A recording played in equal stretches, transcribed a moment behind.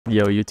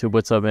Yo, YouTube,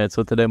 what's up, man?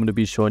 So today I'm going to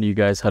be showing you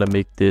guys how to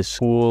make this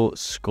cool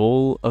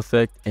skull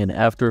effect in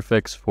After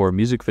Effects for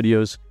music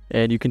videos.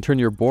 And you can turn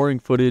your boring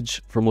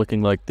footage from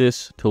looking like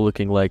this to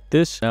looking like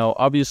this. Now,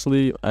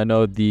 obviously, I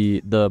know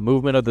the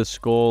movement of the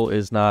skull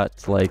is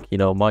not like,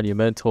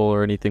 monumental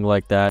or anything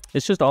like that.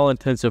 It's just all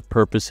intensive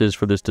purposes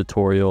for this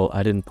tutorial.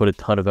 I didn't put a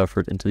ton of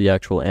effort into the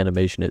actual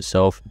animation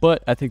itself,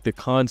 but I think the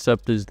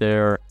concept is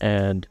there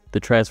and the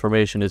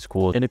transformation is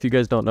cool. And if you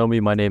guys don't know me,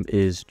 my name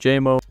is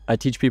JMO. I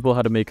teach people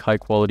how to make high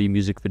quality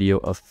music video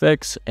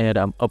effects, and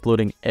I'm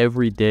uploading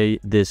every day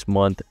this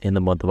month in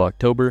the month of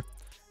October.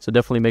 So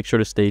definitely make sure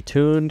to stay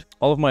tuned.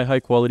 All of my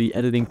high quality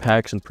editing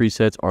packs and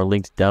presets are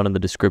linked down in the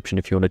description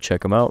if you want to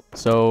check them out.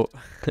 So,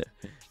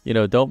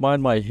 don't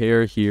mind my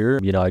hair here.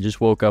 I just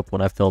woke up when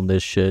I filmed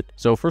this shit.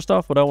 So first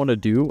off, what I want to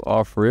do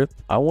off rip,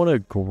 I want to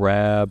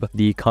grab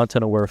the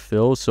content aware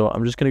fill. So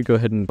I'm just going to go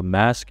ahead and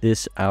mask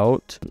this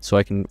out so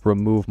I can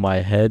remove my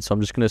head. So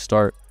I'm just going to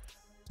start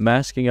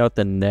masking out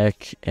the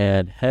neck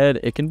and head.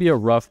 It can be a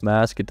rough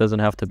mask. It doesn't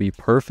have to be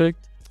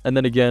perfect. And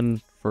then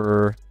again,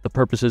 for the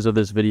purposes of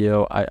this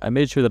video, I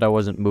made sure that I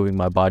wasn't moving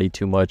my body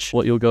too much.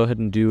 What you'll go ahead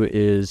and do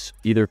is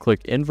either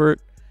click invert,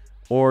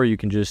 or you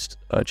can just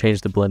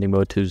change the blending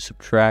mode to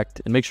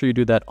subtract, and make sure you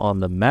do that on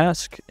the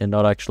mask and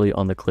not actually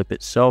on the clip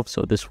itself.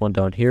 So this one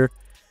down here,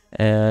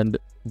 and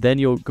then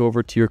you'll go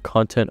over to your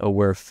content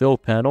aware fill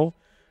panel,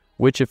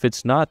 which if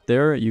it's not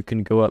there, you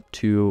can go up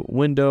to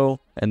window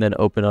and then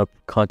open up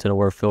content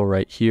aware fill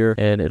right here,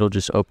 and it'll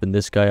just open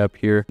this guy up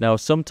here. Now,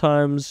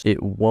 sometimes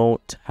it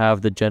won't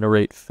have the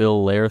generate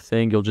fill layer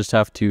thing. You'll just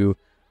have to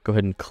go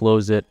ahead and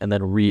close it and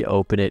then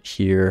reopen it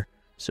here.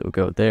 So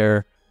go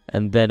there,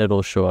 and then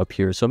it'll show up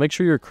here. So make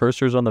sure your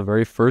cursor is on the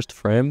very first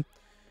frame,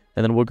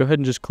 and then we'll go ahead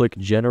and just click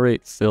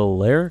generate fill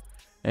layer.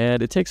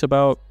 And it takes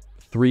about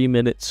 3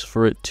 minutes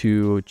for it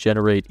to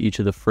generate each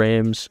of the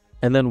frames.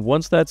 And then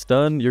once that's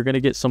done, you're going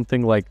to get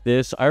something like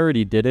this. I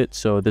already did it,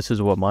 so this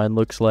is what mine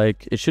looks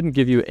like. It shouldn't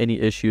give you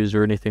any issues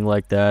or anything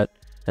like that.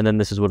 And then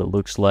this is what it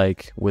looks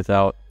like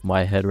without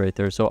my head right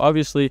there. So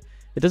obviously,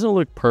 it doesn't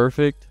look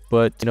perfect,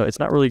 but it's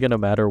not really going to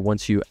matter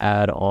once you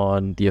add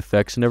on the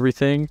effects and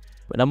everything.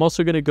 And I'm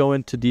also going to go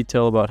into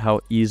detail about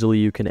how easily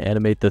you can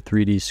animate the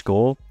 3D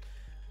skull.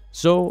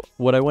 So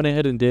what I went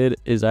ahead and did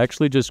is I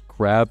actually just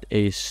grabbed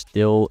a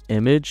still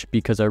image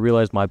because I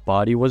realized my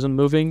body wasn't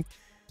moving.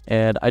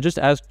 And I just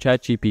asked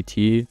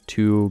ChatGPT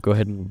to go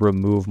ahead and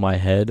remove my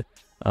head.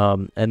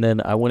 And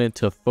then I went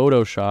into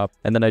Photoshop,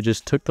 and then I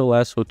just took the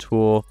lasso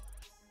tool,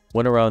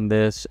 went around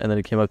this, and then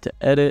it came up to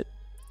edit,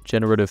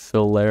 generative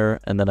fill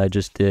layer. And then I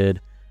just did,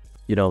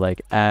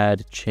 like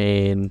add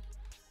chain,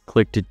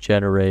 click to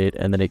generate,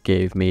 and then it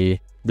gave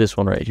me this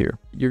one right here.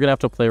 You're gonna have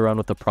to play around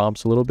with the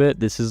prompts a little bit.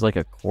 This is like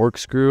a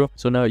corkscrew.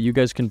 So now you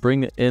guys can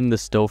bring in the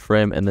still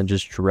frame and then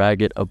just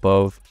drag it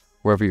above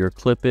wherever your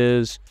clip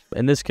is.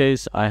 In this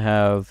case, I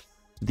have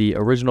the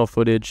original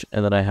footage,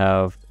 and then I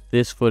have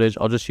this footage.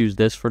 I'll just use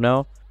this for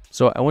now.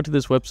 So I went to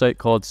this website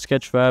called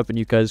Sketchfab, and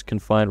you guys can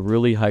find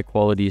really high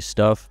quality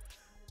stuff.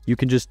 You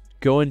can just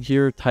go in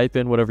here, type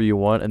in whatever you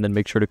want, and then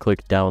make sure to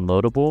click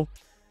downloadable,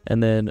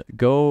 and then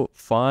go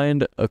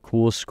find a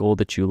cool skull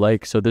that you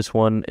like. So this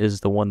one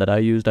is the one that I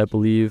used, I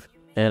believe.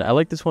 And I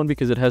like this one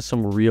because it has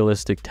some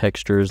realistic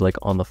textures like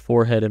on the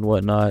forehead and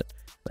whatnot.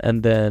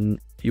 And then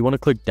you want to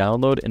click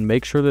download and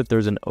make sure that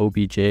there's an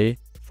OBJ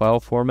file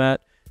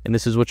format, and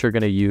this is what you're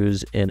going to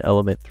use in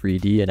Element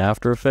 3D and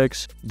After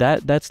Effects.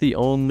 That's the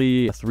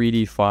only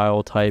 3D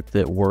file type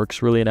that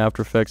works really in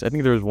After Effects. I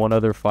think there's one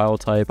other file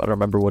type, I don't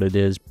remember what it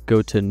is.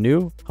 Go to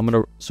new. I'm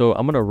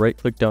gonna right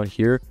click down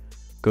here,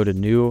 go to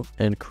new,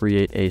 and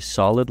create a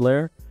solid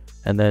layer,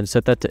 and then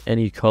set that to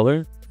any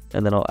color,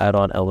 and then I'll add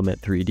on Element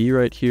 3D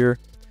right here.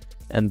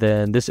 And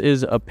then this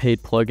is a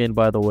paid plugin,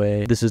 by the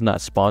way. This is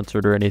not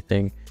sponsored or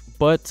anything,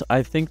 but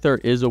I think there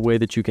is a way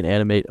that you can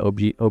animate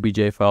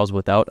OBJ files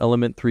without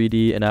Element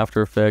 3D and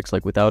After Effects,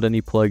 like without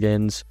any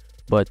plugins.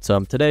 But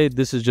today,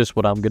 this is just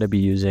what I'm going to be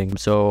using.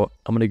 So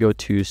I'm going to go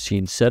to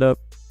Scene Setup,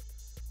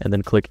 and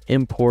then click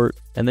Import.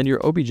 And then your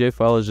OBJ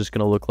file is just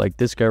going to look like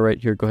this guy right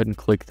here. Go ahead and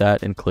click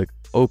that and click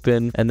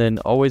Open. And then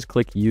always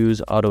click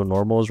Use Auto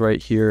Normals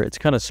right here. It's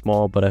kind of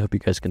small, but I hope you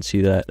guys can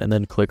see that. And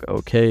then click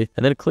OK.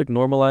 And then click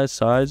Normalize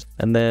Size.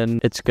 And then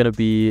it's going to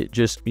be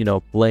just,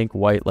 blank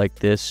white like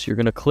this. You're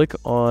going to click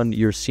on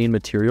your scene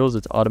materials.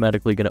 It's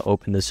automatically going to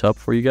open this up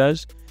for you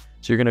guys.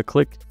 So you're going to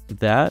click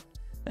that.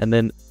 And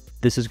then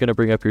this is going to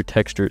bring up your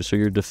textures. So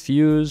your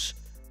diffuse,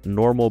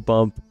 normal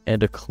bump,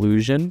 and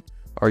occlusion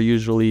are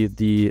usually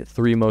the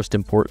 3 most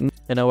important.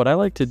 And now what I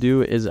like to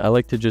do is I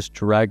like to just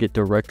drag it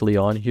directly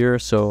on here.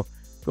 So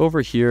go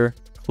over here,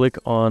 click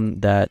on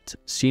that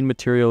scene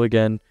material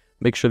again,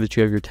 make sure that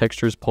you have your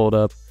textures pulled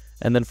up.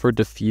 And then for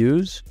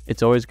diffuse,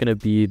 it's always going to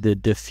be the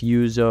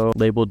diffuso,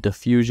 labeled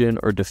diffusion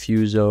or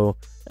diffuso.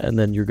 And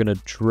then you're going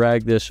to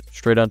drag this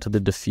straight onto the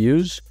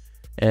diffuse,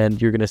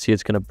 and you're going to see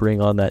it's going to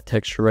bring on that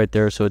texture right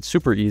there. So it's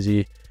super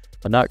easy,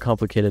 but not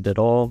complicated at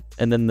all.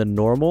 And then the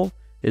normal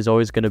is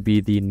always going to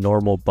be the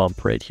normal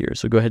bump right here.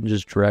 So go ahead and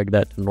just drag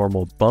that to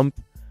normal bump.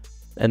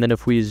 And then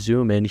if we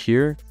zoom in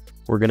here,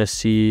 we're going to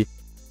see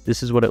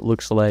this is what it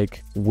looks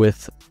like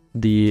with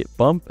the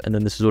bump, and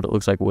then this is what it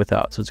looks like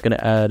without. So it's going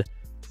to add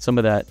some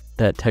of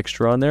that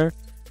texture on there.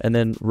 And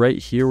then right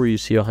here where you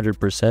see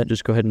 100%,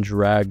 just go ahead and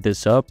drag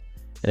this up,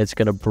 and it's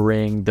going to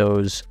bring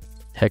those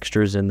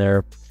textures in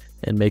there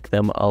and make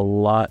them a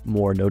lot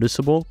more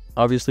noticeable.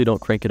 Obviously don't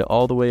crank it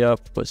all the way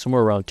up, but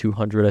somewhere around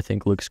 200 I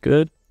think looks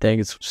good. Dang,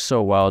 it's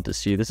so wild to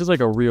see. This is like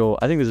a real,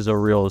 I think this is a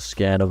real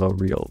scan of a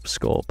real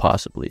skull,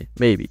 possibly.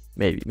 Maybe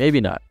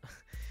not.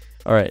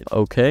 All right,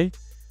 okay.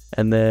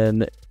 And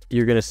then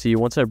you're gonna see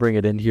once I bring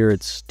it in here,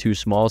 it's too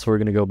small. So we're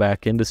gonna go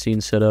back into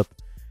scene setup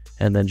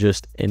and then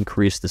just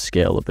increase the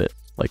scale a bit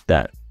like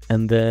that.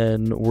 And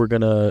then we're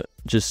gonna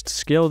just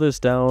scale this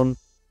down,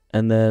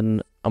 and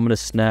then I'm gonna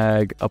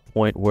snag a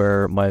point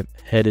where my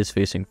head is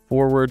facing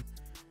forward,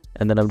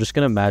 and then I'm just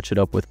gonna match it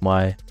up with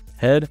my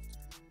head.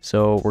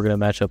 So we're gonna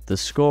match up the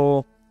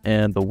skull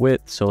and the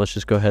width. So let's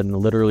just go ahead and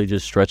literally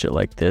just stretch it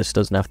like this.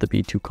 Doesn't have to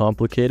be too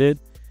complicated.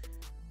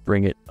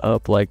 Bring it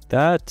up like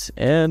that,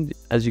 and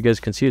as you guys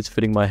can see, it's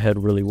fitting my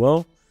head really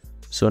well.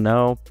 So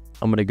now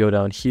I'm gonna go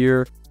down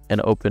here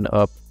and open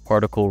up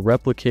particle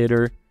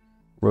replicator,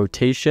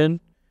 rotation,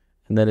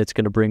 and then it's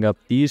gonna bring up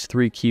these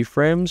 3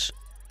 keyframes,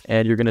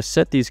 and you're gonna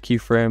set these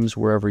keyframes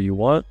wherever you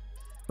want.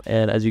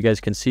 And as you guys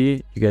can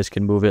see, you guys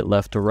can move it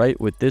left to right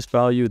with this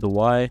value, the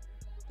Y,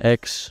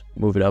 X,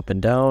 move it up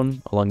and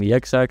down along the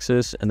X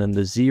axis, and then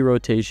the Z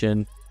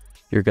rotation,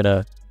 you're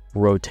gonna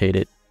rotate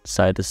it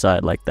side to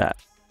side like that.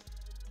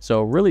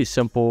 So really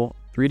simple.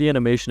 3D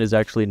animation is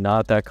actually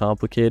not that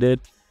complicated.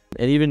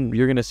 And even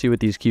you're gonna see with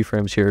these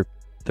keyframes here,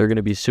 they're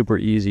gonna be super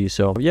easy.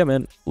 So yeah,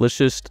 man, let's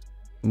just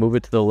move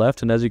it to the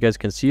left. And as you guys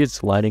can see,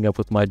 it's lining up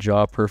with my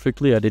jaw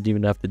perfectly. I didn't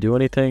even have to do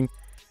anything.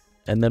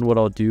 And then what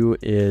I'll do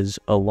is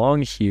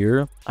along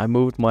here, I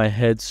moved my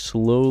head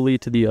slowly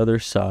to the other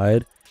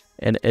side.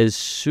 And as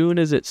soon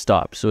as it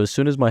stops, so as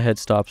soon as my head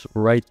stops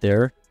right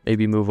there,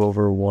 maybe move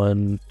over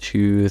 1,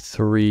 2,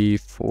 3,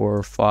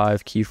 4,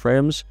 5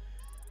 keyframes,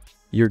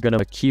 you're gonna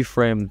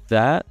keyframe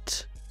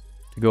that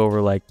to go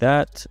over like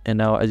that. And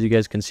now as you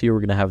guys can see, we're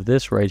gonna have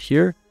this right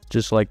here,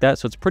 just like that.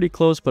 So it's pretty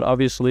close, but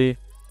obviously,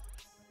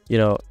 you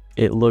know,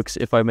 it looks,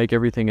 if I make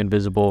everything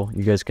invisible,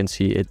 you guys can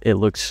see it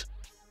looks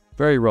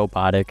very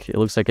robotic. It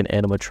looks like an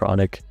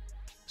animatronic.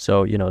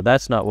 So, you know,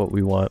 that's not what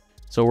we want.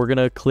 So we're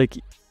gonna click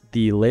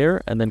the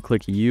layer and then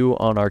click U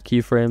on our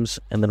keyframes,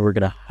 and then we're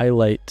gonna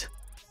highlight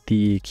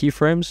the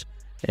keyframes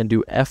and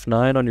do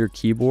F9 on your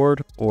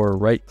keyboard, or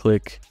right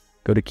click,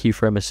 go to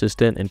keyframe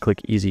assistant and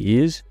click easy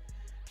ease.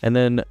 And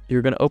then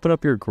you're gonna open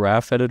up your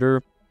graph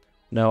editor.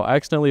 Now I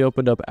accidentally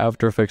opened up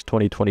After Effects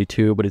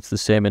 2022, but it's the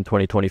same in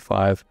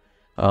 2025.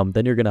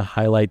 Then you're gonna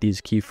highlight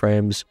these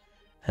keyframes,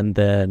 and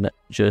then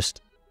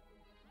just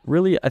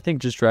really, I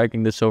think just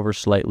dragging this over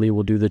slightly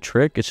will do the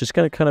trick. It's just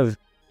gonna kind of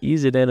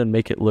ease it in and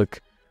make it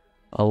look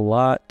a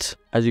lot,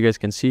 as you guys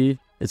can see,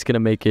 it's gonna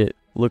make it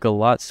look a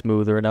lot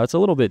smoother. Now it's a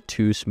little bit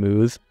too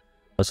smooth,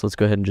 so let's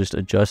go ahead and just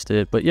adjust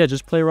it. But yeah,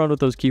 just play around with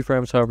those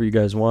keyframes however you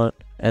guys want.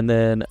 And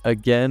then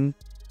again,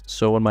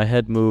 so when my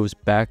head moves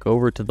back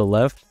over to the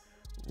left,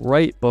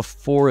 right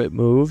before it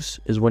moves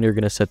is when you're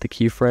gonna set the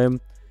keyframe.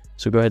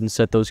 So go ahead and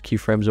set those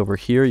keyframes over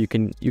here. You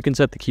can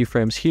set the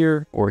keyframes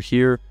here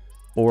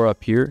or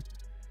up here.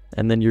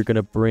 And then you're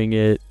gonna bring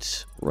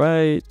it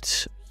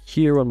right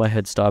here when my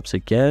head stops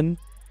again.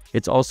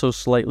 It's also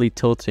slightly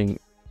tilting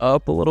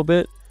up a little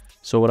bit.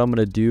 So what I'm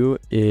gonna do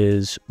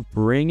is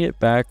bring it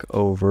back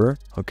over,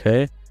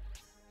 okay?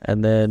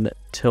 And then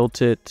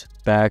tilt it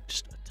back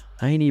just a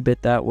tiny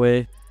bit that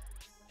way.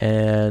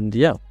 And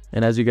yeah,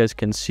 and as you guys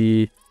can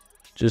see,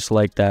 just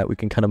like that, we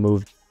can kind of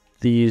move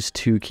these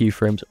 2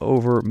 keyframes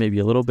over maybe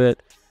a little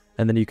bit.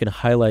 And then you can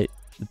highlight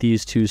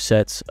these 2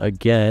 sets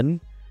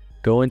again,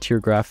 go into your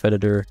graph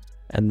editor,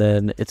 and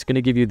then it's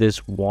gonna give you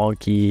this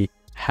wonky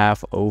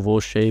half oval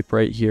shape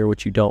right here,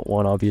 which you don't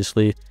want,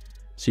 obviously.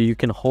 So you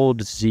can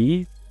hold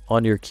Z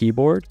on your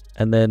keyboard,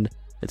 and then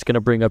it's going to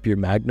bring up your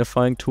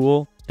magnifying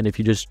tool, and if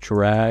you just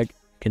drag,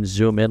 you can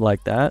zoom in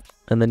like that,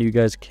 and then you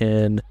guys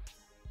can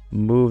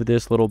move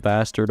this little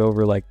bastard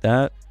over like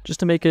that,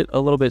 just to make it a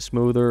little bit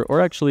smoother,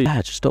 or actually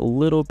just a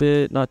little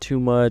bit, not too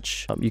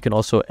much. You can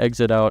also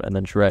exit out and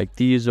then drag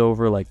these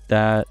over like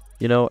that,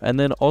 you know. And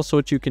then also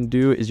what you can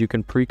do is you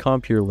can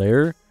pre-comp your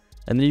layer,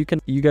 and then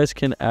you guys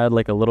can add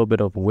like a little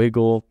bit of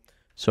wiggle.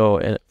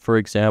 So for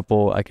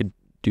example, I could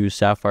do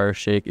sapphire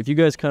shake if you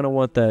guys kind of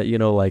want that, you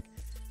know, like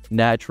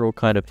natural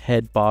kind of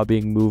head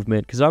bobbing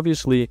movement. Because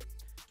obviously,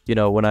 you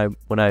know, when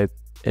I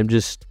am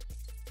just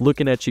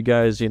looking at you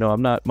guys, you know,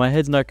 my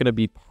head's not going to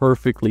be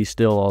perfectly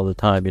still all the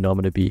time. You know, I'm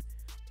going to be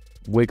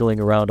wiggling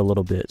around a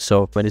little bit.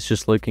 So when it's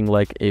just looking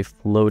like a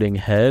floating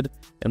head.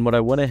 And what I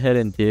went ahead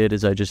and did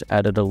is I just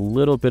added a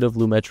little bit of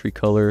Lumetri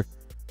color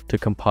to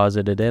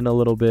composite it in a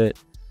little bit.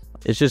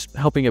 It's just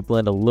helping it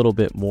blend a little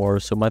bit more.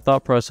 So my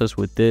thought process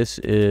with this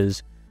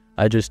is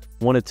I just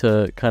wanted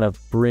to kind of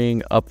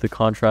bring up the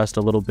contrast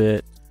a little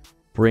bit,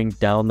 bring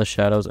down the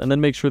shadows, and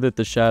then make sure that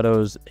the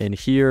shadows in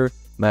here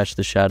match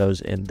the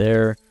shadows in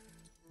there.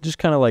 just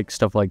kind of like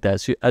stuff like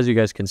that. So as you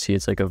guys can see,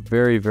 it's like a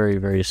very, very,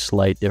 very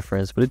slight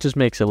difference, but it just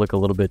makes it look a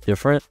little bit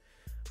different.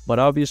 But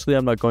obviously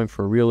I'm not going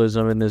for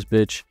realism in this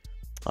bitch.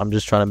 I'm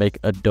just trying to make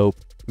a dope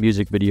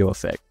music video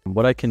effect.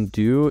 What I can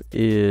do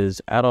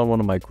is add on one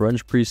of my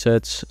grunge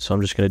presets. So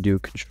I'm just going to do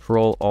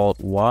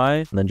Control-Alt-Y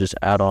and then just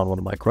add on one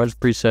of my grunge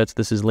presets.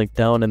 This is linked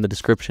down in the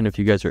description if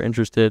you guys are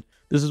interested.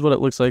 This is what it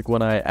looks like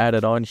when I add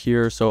it on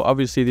here. So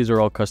obviously these are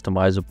all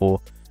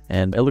customizable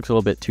and it looks a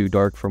little bit too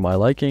dark for my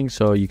liking.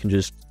 So you can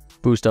just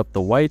boost up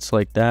the whites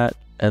like that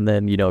and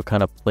then, you know,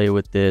 kind of play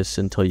with this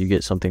until you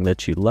get something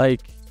that you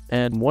like.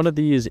 And one of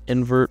these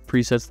invert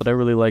presets that I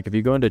really like, if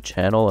you go into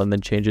channel and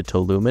then change it to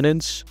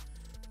luminance,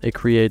 it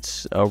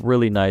creates a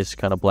really nice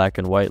kind of black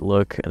and white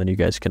look. And then you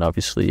guys can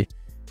obviously,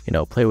 you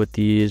know, play with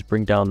these,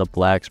 bring down the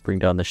blacks, bring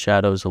down the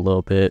shadows a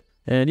little bit.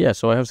 And yeah,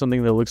 so I have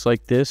something that looks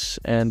like this.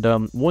 And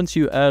once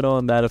you add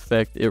on that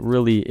effect,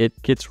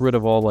 it gets rid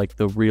of all like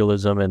the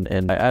realism.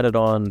 And I added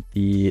on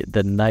the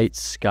night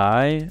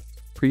sky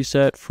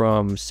preset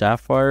from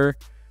Sapphire.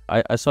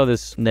 I saw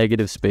this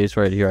negative space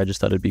right here. I just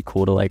thought it'd be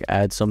cool to like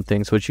add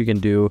something. So what you can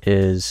do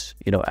is,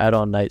 you know, add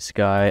on night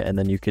sky and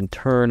then you can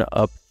turn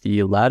up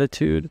the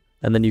latitude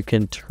and then you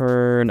can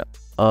turn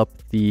up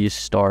the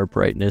star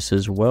brightness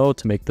as well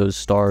to make those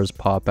stars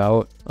pop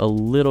out a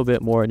little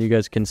bit more. And you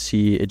guys can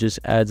see it just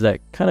adds that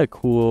kind of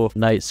cool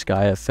night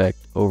sky effect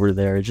over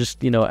there. It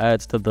just, you know,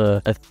 adds to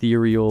the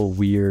ethereal,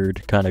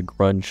 weird kind of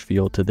grunge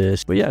feel to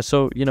this. But yeah,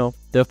 so, you know,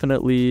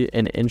 definitely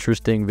an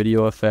interesting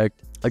video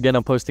effect. Again,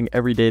 I'm posting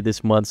every day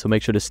this month, so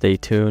make sure to stay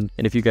tuned.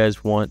 And if you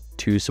guys want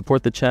to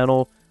support the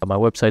channel, my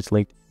website's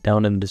linked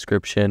down in the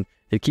description.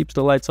 It keeps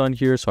the lights on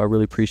here, so I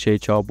really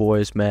appreciate y'all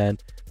boys, man.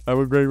 Have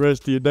a great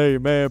rest of your day,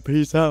 man.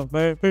 Peace out,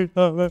 man. Peace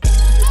out, man.